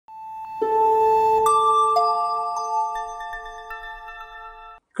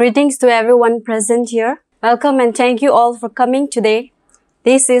Greetings to everyone present here. Welcome and thank you all for coming today.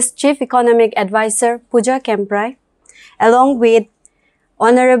 This is Chief Economic Advisor Pooja Kemprai, along with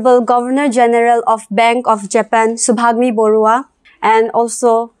Honorable Governor General of Bank of Japan Subhagni Borua, and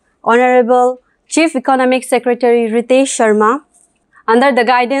also Honorable Chief Economic Secretary Ritesh Sharma, under the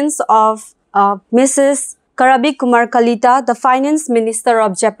guidance of Mrs. Karabi Kumar Kalita, the Finance Minister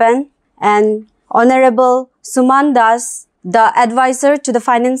of Japan, and Honorable Suman Das, the Advisor to the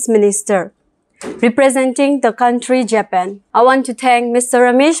Finance Minister, representing the country Japan. I want to thank Mr.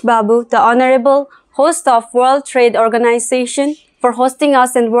 Ramesh Babu, the Honorable Host of World Trade Organization, for hosting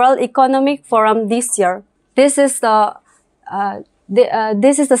us in World Economic Forum this year. This is the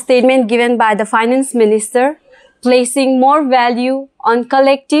statement given by the Finance Minister, placing more value on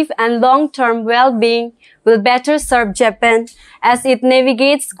collective and long-term well-being will better serve Japan as it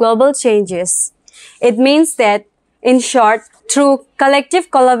navigates global changes. It means that, in short, through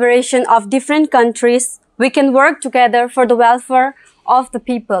collective collaboration of different countries, we can work together for the welfare of the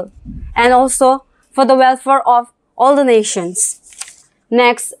people and also for the welfare of all the nations.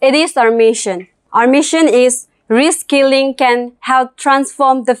 Next, it is our mission. Our mission is reskilling can help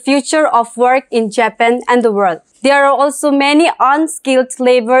transform the future of work in Japan and the world. There are also many unskilled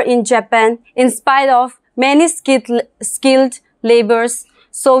labor in Japan in spite of many skilled laborers.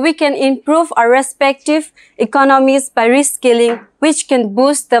 So we can improve our respective economies by reskilling, which can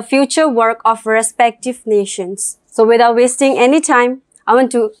boost the future work of respective nations. So without wasting any time, I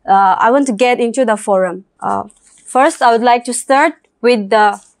want to get into the forum. First, I would like to start with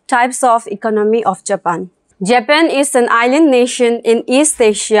the types of economy of Japan. Japan is an island nation in East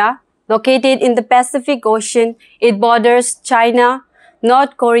Asia, located in the Pacific Ocean. It borders China,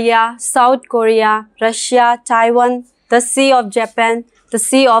 North Korea, South Korea, Russia, Taiwan, the Sea of Japan, the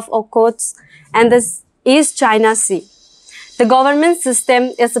Sea of Okhotsk, and the East China Sea. The government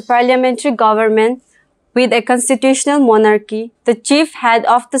system is a parliamentary government with a constitutional monarchy. The chief head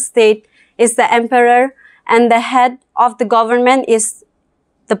of the state is the emperor, and the head of the government is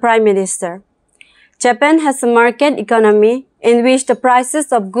the prime minister. Japan has a market economy in which the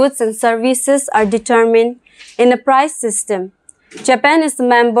prices of goods and services are determined in a price system. Japan is a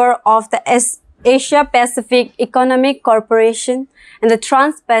member of the Asia-Pacific Economic Corporation and the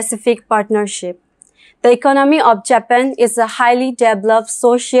Trans-Pacific Partnership. The economy of Japan is a highly developed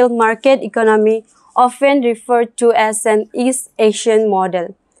social market economy, often referred to as an East Asian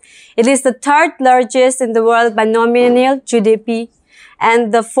model. It is the third largest in the world by nominal GDP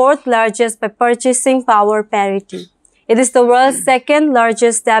and the fourth largest by purchasing power parity. It is the world's second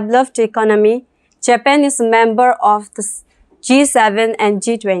largest developed economy. Japan is a member of the G7 and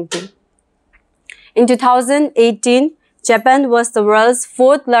G20. In 2018, Japan was the world's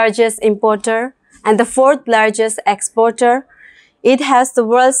fourth largest importer and the fourth largest exporter. It has the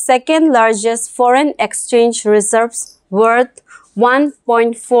world's second largest foreign exchange reserves worth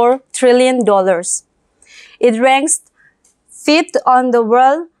 $1.4 trillion. It ranks fifth on the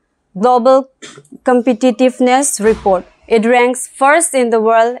World Global Competitiveness Report. It ranks first in the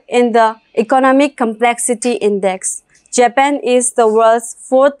world in the Economic Complexity Index. Japan is the world's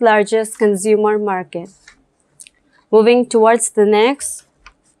fourth largest consumer market. Moving towards the next,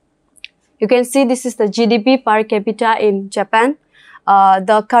 you can see this is the GDP per capita in Japan.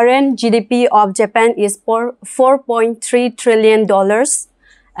 The current GDP of Japan is $4.3 trillion,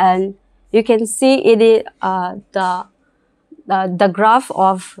 and you can see it is the graph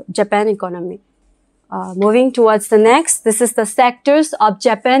of Japan economy. Moving towards the next, this is the sectors of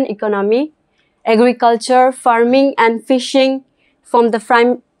Japan economy. Agriculture, farming, and fishing form the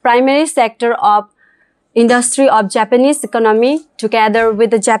primary sector of industry of Japanese economy, together with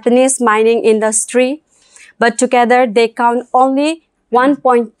the Japanese mining industry. But together, they count only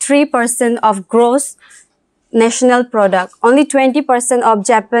 1.3% of gross national product. Only 20% of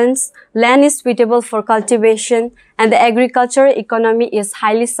Japan's land is suitable for cultivation, and the agricultural economy is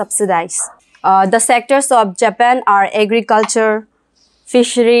highly subsidized. The sectors of Japan are agriculture,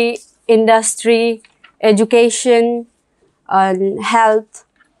 fishery, industry, education, and health.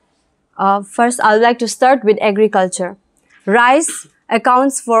 First, I would like to start with agriculture. Rice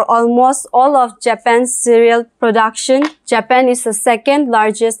accounts for almost all of Japan's cereal production. Japan is the second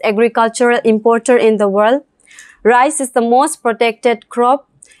largest agricultural importer in the world. Rice is the most protected crop.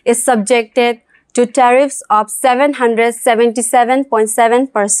 Is subjected to tariffs of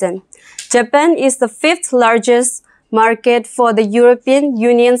 777.7%. Japan is the fifth largest market for the European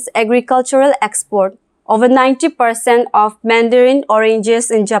Union's agricultural export. Over 90% of mandarin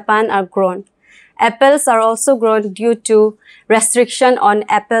oranges in Japan are grown. Apples are also grown due to restriction on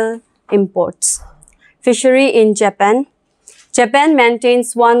apple imports. Fishery in Japan. Japan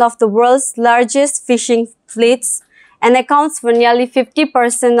maintains one of the world's largest fishing fleets and accounts for nearly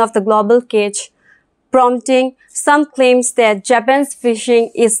 50% of the global catch, prompting some claims that Japan's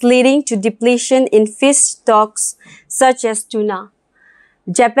fishing is leading to depletion in fish stocks such as tuna.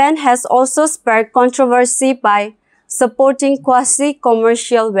 Japan has also sparked controversy by supporting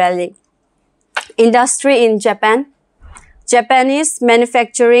quasi-commercial whaling industry in Japan. Japanese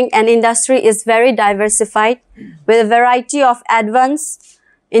manufacturing and industry is very diversified with a variety of advanced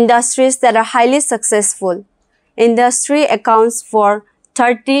industries that are highly successful. Industry accounts for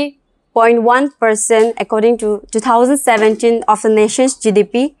 30.1% according to 2017 of the nation's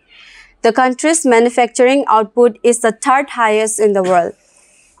GDP. The country's manufacturing output is the third highest in the world.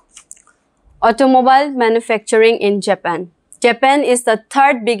 Automobile manufacturing in Japan. Japan is the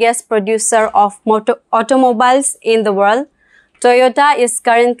third biggest producer of automobiles in the world. Toyota is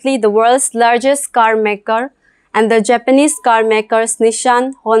currently the world's largest car maker, and the Japanese car makers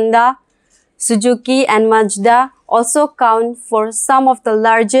Nissan, Honda, Suzuki, and Mazda also count for some of the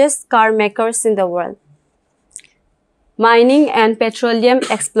largest car makers in the world. Mining and petroleum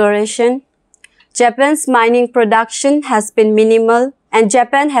exploration. Japan's mining production has been minimal, and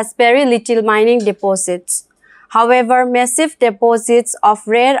Japan has very little mining deposits. However, massive deposits of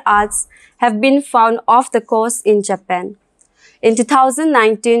rare earths have been found off the coast in Japan. In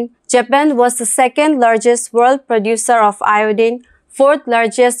 2019, Japan was the second largest world producer of iodine, fourth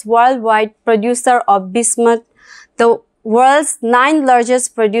largest worldwide producer of bismuth, the world's ninth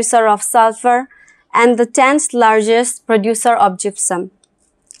largest producer of sulfur, and the 10th largest producer of gypsum.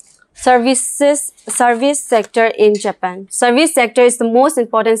 Service sector in Japan. Service sector is the most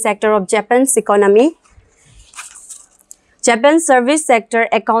important sector of Japan's economy. Japan's service sector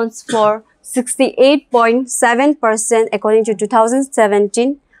accounts for 68.7% according to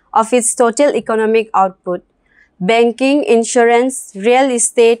 2017 of its total economic output. Banking, insurance, real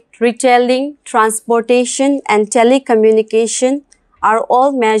estate, retailing, transportation, and telecommunication are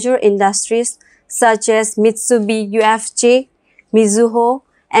all major industries such as Mitsubishi UFJ, Mizuho,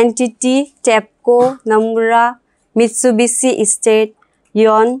 NTT, TEPCO, Nomura, Mitsubishi Estate,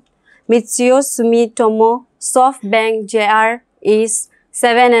 Yon, Mitsui Sumitomo, SoftBank, JR East,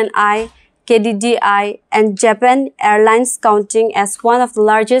 7&I, KDDI, and Japan Airlines counting as one of the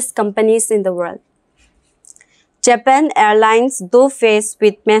largest companies in the world. Japan Airlines, though faced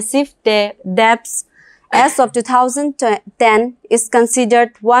with massive debts as of 2010, is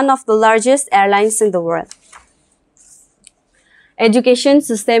considered one of the largest airlines in the world. Education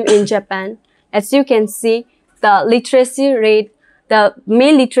system in Japan. As you can see, the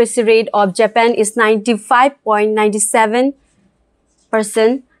male literacy rate of Japan is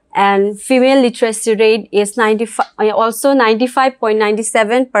 95.97%, and female literacy rate is also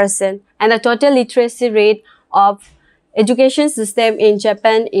 95.97%, and the total literacy rate of education system in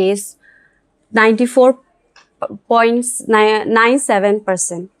Japan is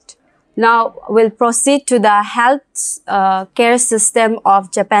 94.97%. Now we'll proceed to the health care system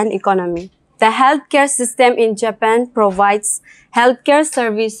of Japan economy. The healthcare system in Japan provides healthcare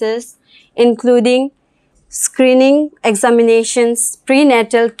services including screening, examinations,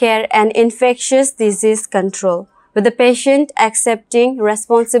 prenatal care, and infectious disease control, with the patient accepting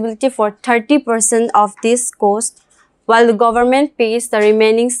responsibility for 30% of this cost, while the government pays the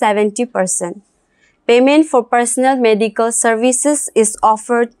remaining 70%. Payment for personal medical services is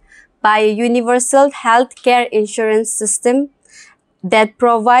offered by a universal health care insurance system that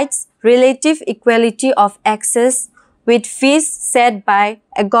provides relative equality of access with fees set by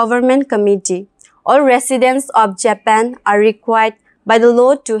a government committee. All residents of Japan are required by the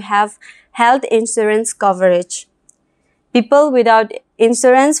law to have health insurance coverage. People without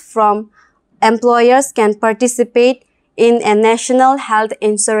insurance from employers can participate in a national health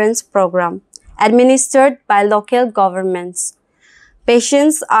insurance program administered by local governments.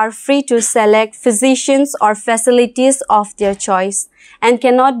 Patients are free to select physicians or facilities of their choice and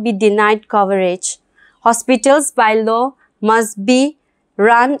cannot be denied coverage. Hospitals by law must be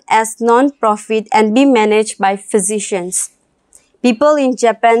run as non-profit and be managed by physicians. People in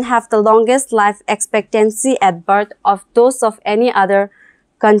Japan have the longest life expectancy at birth of those of any other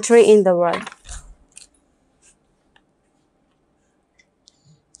country in the world.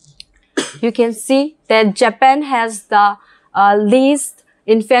 You can see that Japan has the least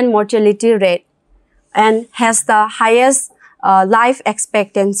infant mortality rate and has the highest life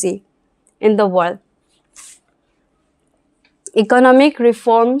expectancy in the world. Economic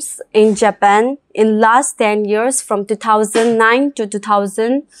reforms in Japan in last 10 years from 2009 to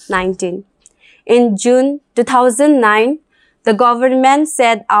 2019. In June 2009, the government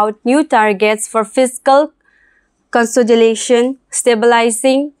set out new targets for fiscal consolidation,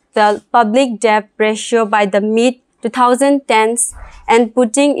 stabilizing the public debt ratio by the mid-2010s and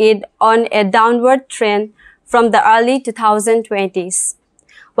putting it on a downward trend from the early 2020s.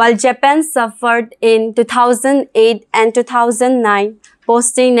 While Japan suffered in 2008 and 2009,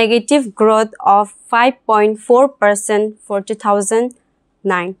 posting negative growth of 5.4% for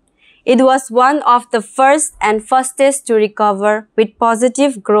 2009. It was one of the first and fastest to recover with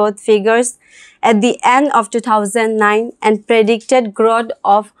positive growth figures at the end of 2009 and predicted growth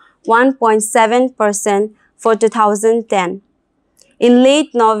of 1.7% for 2010. In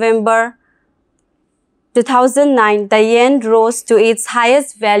late November 2009, the yen rose to its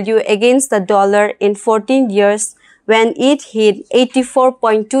highest value against the dollar in 14 years when it hit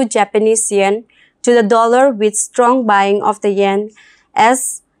 84.2 Japanese yen to the dollar with strong buying of the yen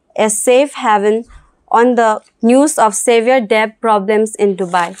as a safe haven on the news of severe debt problems in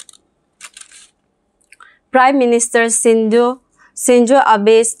Dubai. Prime Minister Shinzo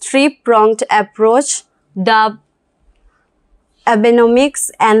Abe's three-pronged approach, dubbed Abenomics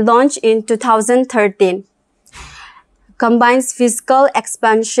and launched in 2013, combines fiscal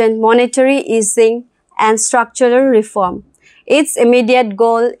expansion, monetary easing, and structural reform. Its immediate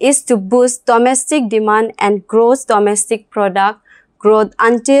goal is to boost domestic demand and gross domestic product growth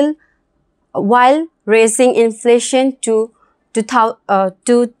while raising inflation to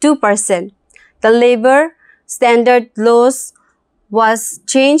 2%. The labor standard laws was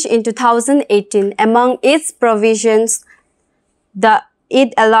changed in 2018. Among its provisions,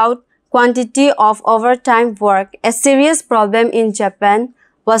 it allowed quantity of overtime work. A serious problem in Japan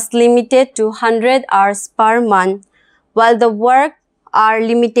was limited to 100 hours per month, while the work hour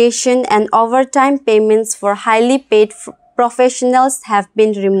limitation and overtime payments for highly paid professionals have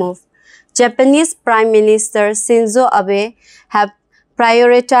been removed. Japanese Prime Minister Shinzo Abe have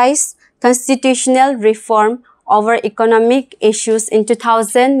prioritized constitutional reform over economic issues in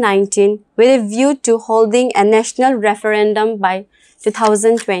 2019 with a view to holding a national referendum by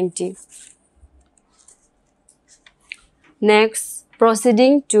 2020. Next,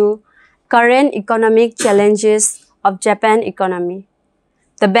 proceeding to current economic challenges of Japan economy.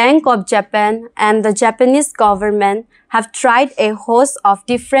 The Bank of Japan and the Japanese government have tried a host of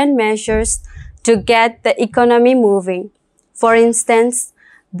different measures to get the economy moving. For instance,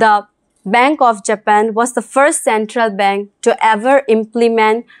 the Bank of Japan was the first central bank to ever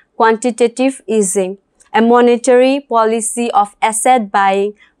implement quantitative easing, a monetary policy of asset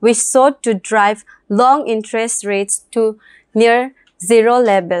buying which sought to drive long interest rates to near zero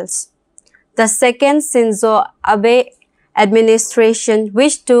levels. The second Shinzo Abe administration,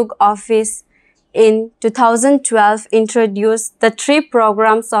 which took office in 2012, introduced the three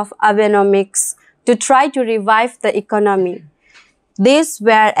programs of Abenomics to try to revive the economy. These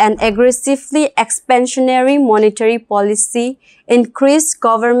were an aggressively expansionary monetary policy, increased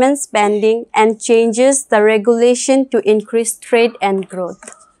government spending, and changes the regulation to increase trade and growth.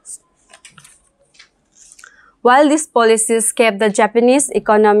 While these policies kept the Japanese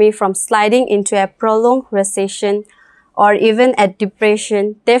economy from sliding into a prolonged recession or even a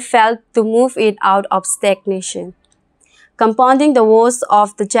depression, they failed to move it out of stagnation. Compounding the woes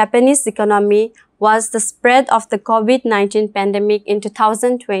of the Japanese economy was the spread of the COVID-19 pandemic in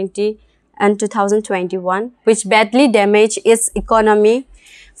 2020 and 2021, which badly damaged its economy.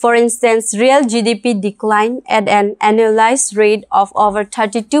 For instance, real GDP declined at an annualized rate of over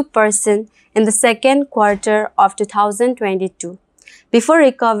 32% in the second quarter of 2022. Before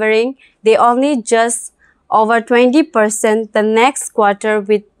recovering, they only just over 20% the next quarter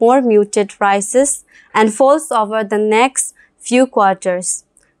with more muted rises and falls over the next few quarters.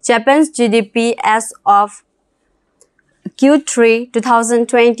 Japan's GDP as of Q3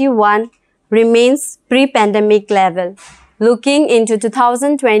 2021 remains pre-pandemic level. Looking into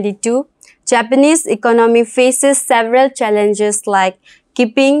 2022, Japanese economy faces several challenges like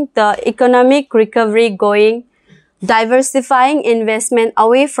keeping the economic recovery going, diversifying investment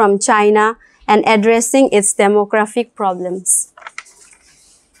away from China, and addressing its demographic problems.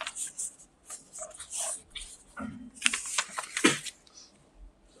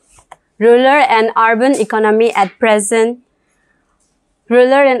 Rural and urban economy at present.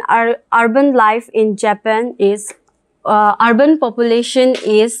 Rural and urban life in Japan is, urban population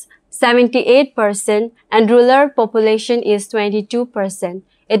is 78% and rural population is 22%.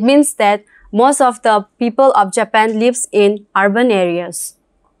 It means that most of the people of Japan lives in urban areas.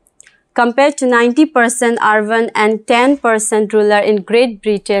 Compared to 90% urban and 10% rural in Great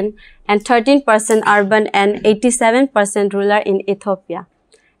Britain and 13% urban and 87% rural in Ethiopia.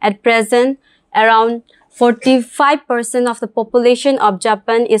 At present, around 45% of the population of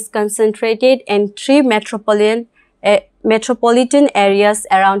Japan is concentrated in three metropolitan metropolitan areas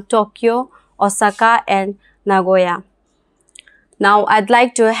around Tokyo, Osaka, and Nagoya. Now, I'd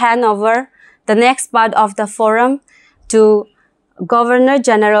like to hand over the next part of the forum to Governor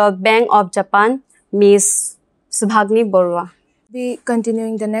General Bank of Japan, Ms. Subhagni Borua. Be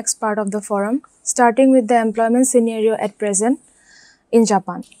continuing the next part of the forum, starting with the employment scenario at present in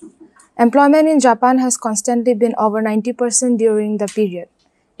Japan. Employment in Japan has constantly been over 90% during the period,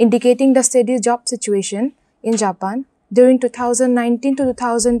 indicating the steady job situation in Japan. During 2019 to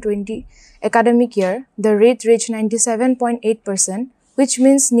 2020 academic year, the rate reached 97.8%, which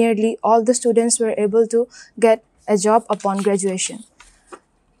means nearly all the students were able to get a job upon graduation.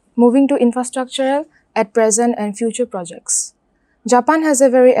 Moving to infrastructural at present and future projects. Japan has a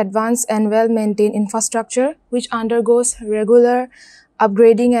very advanced and well-maintained infrastructure which undergoes regular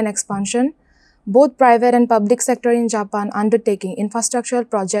upgrading and expansion. Both private and public sector in Japan undertaking infrastructural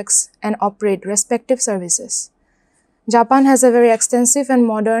projects and operate respective services. Japan has a very extensive and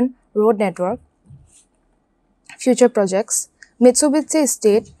modern road network. Future projects. Mitsubishi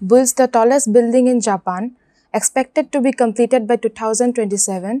Estate builds the tallest building in Japan, expected to be completed by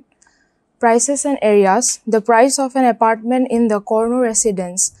 2027. Prices and areas. The price of an apartment in the Korno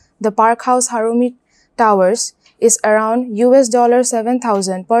residence, the Park House Harumi Towers, is around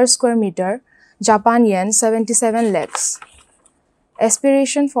 $7,000 per square meter, Japan yen 77 lakhs.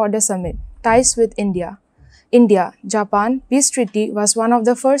 Aspiration for the summit. Ties with India. Japan Peace Treaty was one of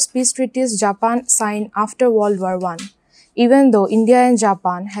the first peace treaties Japan signed after World War I. Even though India and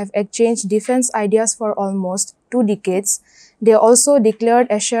Japan have exchanged defense ideas for almost 2 decades, they also declared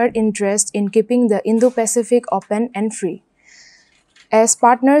a shared interest in keeping the Indo-Pacific open and free. As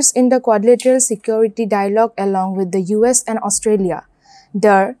partners in the quadrilateral security dialogue along with the US and Australia,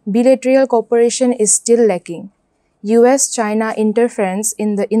 their bilateral cooperation is still lacking. US-China interference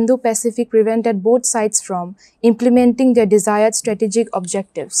in the Indo-Pacific prevented both sides from implementing their desired strategic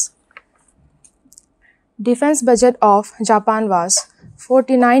objectives. Defense budget of Japan was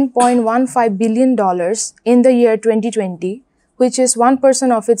 $49.15 billion in the year 2020, which is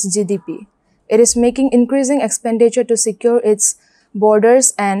 1% of its GDP. It is making increasing expenditure to secure its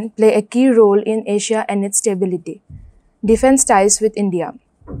borders and play a key role in Asia and its stability. Defense ties with India.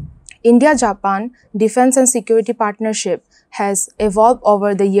 India-Japan defense and security partnership has evolved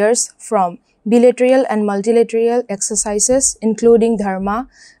over the years from bilateral and multilateral exercises including Dharma,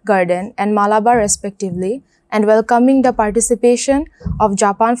 Garden, and Malabar respectively, and welcoming the participation of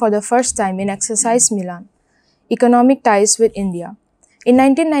Japan for the first time in Exercise Milan. Economic ties with India. In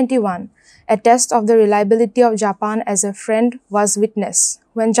 1991, a test of the reliability of Japan as a friend was witnessed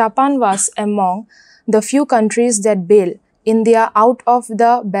when Japan was among the few countries that bailed India out of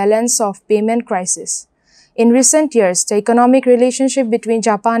the balance of payment crisis. In recent years, the economic relationship between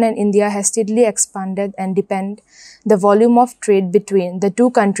Japan and India has steadily expanded and the volume of trade between the two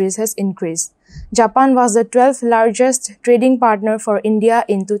countries has increased. Japan was the 12th largest trading partner for India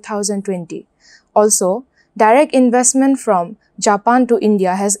in 2020. Also, direct investment from Japan to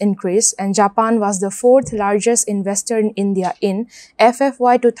India has increased and Japan was the 4th largest investor in India in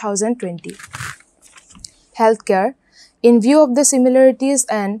FFY 2020. Healthcare. In view of the similarities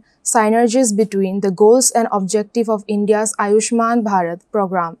and synergies between the goals and objective of India's Ayushman Bharat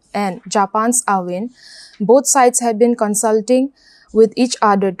program and Japan's AWIN, both sides have been consulting with each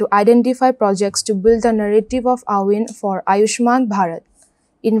other to identify projects to build the narrative of AWIN for Ayushman Bharat.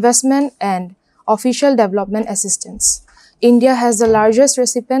 Investment and official development assistance. India has the largest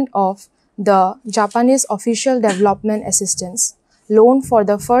recipient of the Japanese official development assistance loan for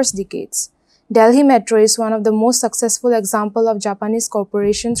the first decades. Delhi Metro is one of the most successful examples of Japanese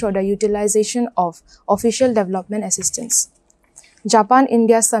cooperation through the utilization of official development assistance.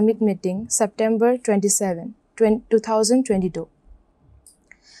 Japan-India Summit Meeting, September 27, 2022.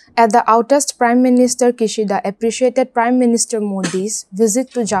 At the outpost, Prime Minister Kishida appreciated Prime Minister Modi's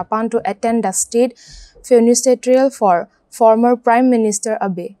visit to Japan to attend the state funeral for former Prime Minister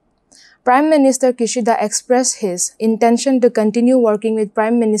Abe. Prime Minister Kishida expressed his intention to continue working with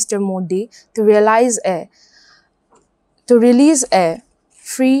Prime Minister Modi to release a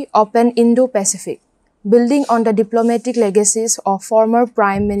free, open Indo-Pacific, building on the diplomatic legacies of former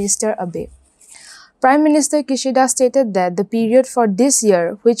Prime Minister Abe. Prime Minister Kishida stated that the period for this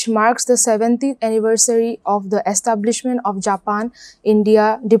year, which marks the 70th anniversary of the establishment of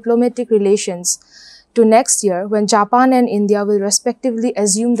Japan-India diplomatic relations, to next year, when Japan and India will respectively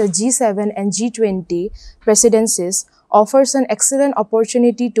assume the G7 and G20 presidencies, offers an excellent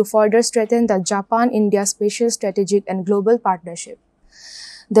opportunity to further strengthen the Japan-India spatial, strategic, and global partnership.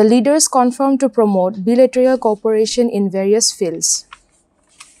 The leaders confirmed to promote bilateral cooperation in various fields.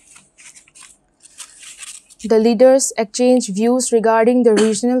 The leaders exchanged views regarding the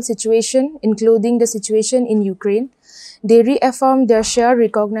regional situation, including the situation in Ukraine. They reaffirmed their shared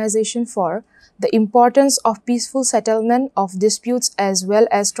recognition for the importance of peaceful settlement of disputes as well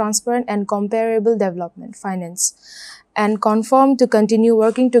as transparent and comparable development finance, and confirmed to continue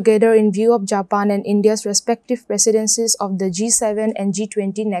working together in view of Japan and India's respective presidencies of the G7 and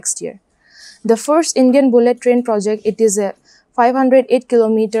G20 next year. The first Indian bullet train project, it is a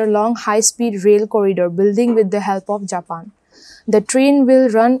 508-kilometer long high-speed rail corridor building with the help of Japan. The train will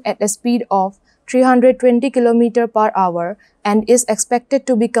run at a speed of 320 km per hour and is expected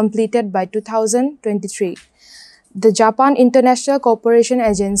to be completed by 2023. The Japan International Cooperation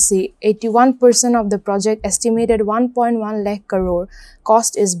Agency, 81% of the project estimated 1.1 lakh crore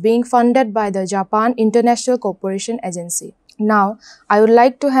cost is being funded by the Japan International Cooperation Agency. Now, I would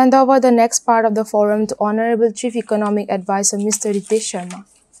like to hand over the next part of the forum to Honorable Chief Economic Advisor Mr. Ritesh Sharma.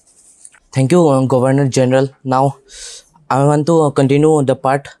 Thank you, Governor General. Now, I want to continue the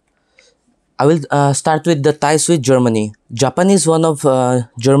part. I will start with the ties with Germany. Japan is one of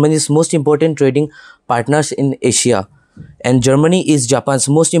Germany's most important trading partners in Asia, and Germany is Japan's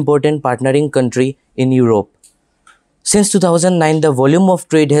most important partnering country in Europe. Since 2009, the volume of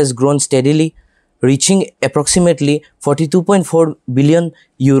trade has grown steadily, reaching approximately 42.4 billion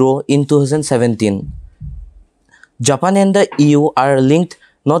euro in 2017. Japan and the EU are linked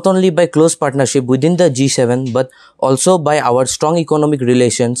not only by close partnership within the G7 but also by our strong economic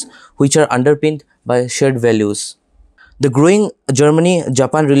relations, which are underpinned by shared values. The growing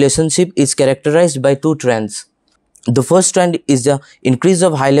Germany-Japan relationship is characterized by two trends. The first trend is the increase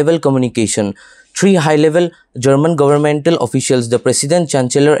of high-level communication. Three high-level German governmental officials, the President,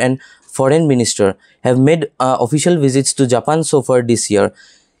 Chancellor and Foreign Minister, have made official visits to Japan so far this year.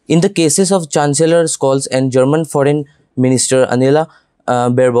 In the cases of Chancellor Scholz and German Foreign Minister Annalena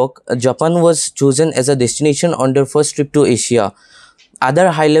Baerbock, Japan was chosen as a destination on their first trip to Asia. Other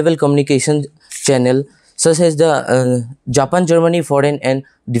high-level communication channels, such as the Japan-Germany Foreign and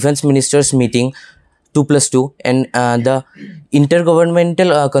Defense Ministers meeting 2+2 and the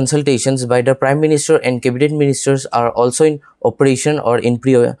intergovernmental consultations by the Prime Minister and Cabinet Ministers, are also in operation or in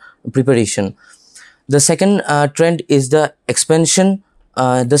preparation. The second trend is the expansion.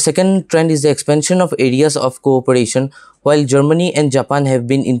 Of areas of cooperation. While Germany and Japan have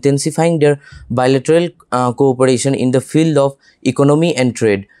been intensifying their bilateral cooperation in the field of economy and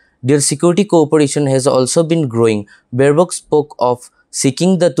trade, their security cooperation has also been growing. Baerbock spoke of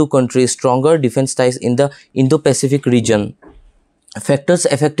seeking the two countries stronger defense ties in the Indo-Pacific region. Factors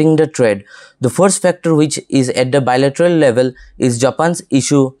affecting the trade. The first factor, which is at the bilateral level, is Japan's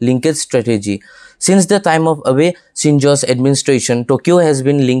issue linkage strategy. Since the time of Abe Shinzo's administration, Tokyo has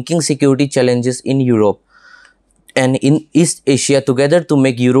been linking security challenges in Europe and in East Asia together to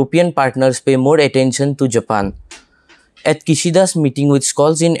make European partners pay more attention to Japan. At Kishida's meeting with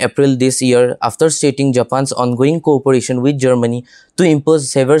Scholz in April this year, after stating Japan's ongoing cooperation with Germany to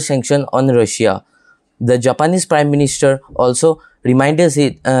impose severe sanctions on Russia, the Japanese Prime Minister also reminded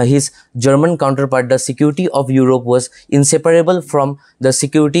his German counterpart the security of Europe was inseparable from the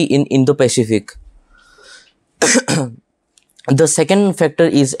security in Indo-Pacific. The second factor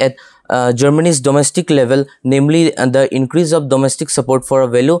is at Germany's domestic level, namely the increase of domestic support for a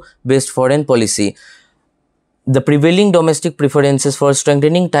value-based foreign policy. The prevailing domestic preferences for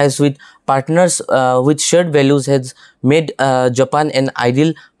strengthening ties with partners with shared values has made Japan an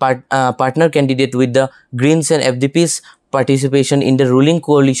ideal partner candidate, with the Greens and FDP's participation in the ruling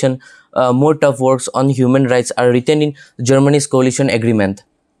coalition. More tough works on human rights are written in Germany's coalition agreement.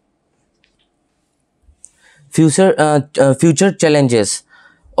 Future challenges.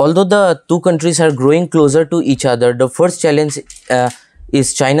 Although the two countries are growing closer to each other, the first challenge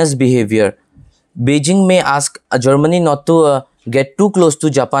is China's behavior. Beijing may ask Germany not to get too close to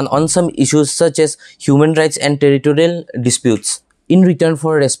Japan on some issues such as human rights and territorial disputes, in return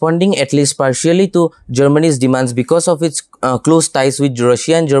for responding at least partially to Germany's demands because of its close ties with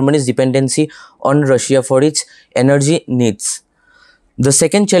Russia and Germany's dependency on Russia for its energy needs. The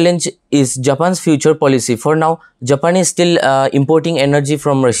second challenge is Japan's future policy. For now, Japan is still importing energy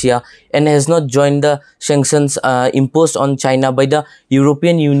from Russia and has not joined the sanctions imposed on China by the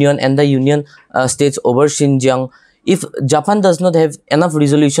European Union and the Union states over Xinjiang. If Japan does not have enough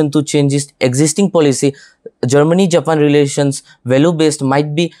resolution to change its existing policy, Germany-Japan relations value-based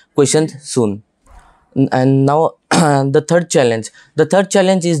might be questioned soon. And now the third challenge. The third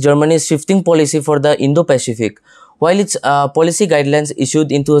challenge is Germany's shifting policy for the Indo-Pacific. While its policy guidelines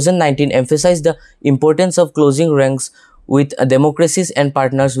issued in 2019 emphasized the importance of closing ranks with democracies and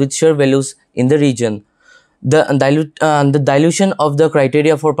partners with shared values in the region, The dilution of the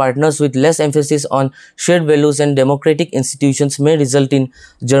criteria for partners with less emphasis on shared values and democratic institutions may result in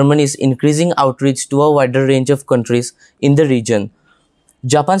Germany's increasing outreach to a wider range of countries in the region.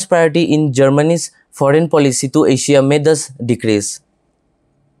 Japan's priority in Germany's foreign policy to Asia may thus decrease.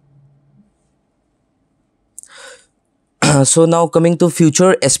 So now coming to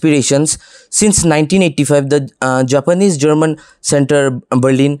future aspirations, since 1985 the Japanese-German Center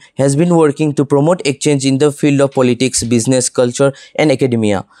Berlin has been working to promote exchange in the field of politics, business, culture and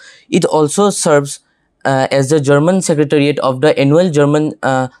academia. It also serves as the German secretariat of the annual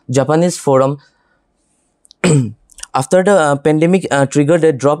German-Japanese Forum. After the pandemic triggered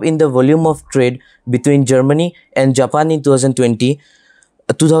a drop in the volume of trade between Germany and Japan in 2020,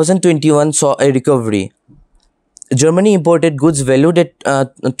 2021 saw a recovery. Germany imported goods valued at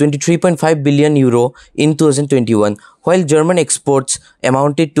 23.5 billion euro in 2021, while German exports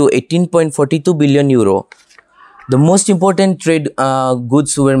amounted to 18.42 billion euro. The most important trade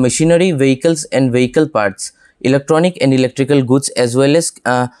goods were machinery, vehicles and vehicle parts, electronic and electrical goods, as well as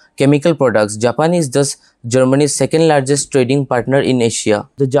chemical products. Japan is thus Germany's second largest trading partner in Asia.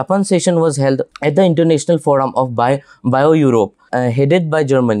 The Japan session was held at the International Forum of Bio-Europe, headed by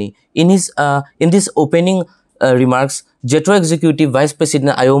Germany. In this opening remarks, JETRO Executive Vice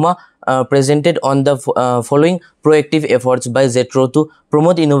President Ayoma presented on the following proactive efforts by JETRO to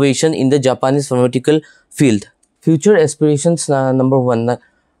promote innovation in the Japanese pharmaceutical field. Future aspirations number 1.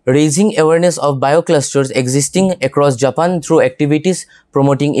 Raising awareness of bioclusters existing across Japan through activities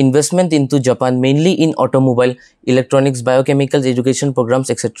promoting investment into Japan, mainly in automobile, electronics, biochemicals, education programs,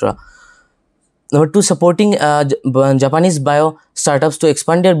 etc. Number 2, supporting Japanese bio startups to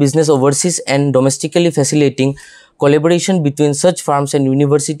expand their business overseas and domestically, facilitating collaboration between such firms and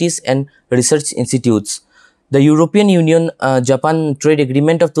universities and research institutes. The European Union-Japan Trade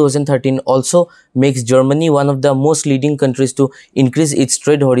Agreement of 2013 also makes Germany one of the most leading countries to increase its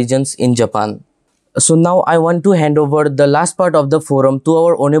trade horizons in Japan. So now I want to hand over the last part of the forum to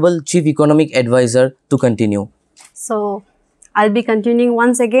our Honorable Chief Economic Advisor to continue. So I'll be continuing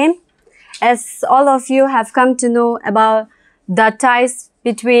once again. As all of you have come to know about the ties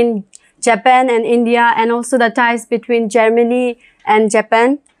between Japan and India and also the ties between Germany and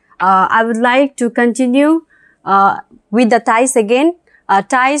Japan, I would like to continue with the ties again.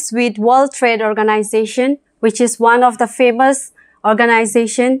 Ties with World Trade Organization, which is one of the famous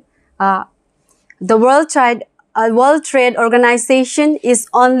organization. The World Trade Organization is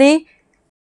only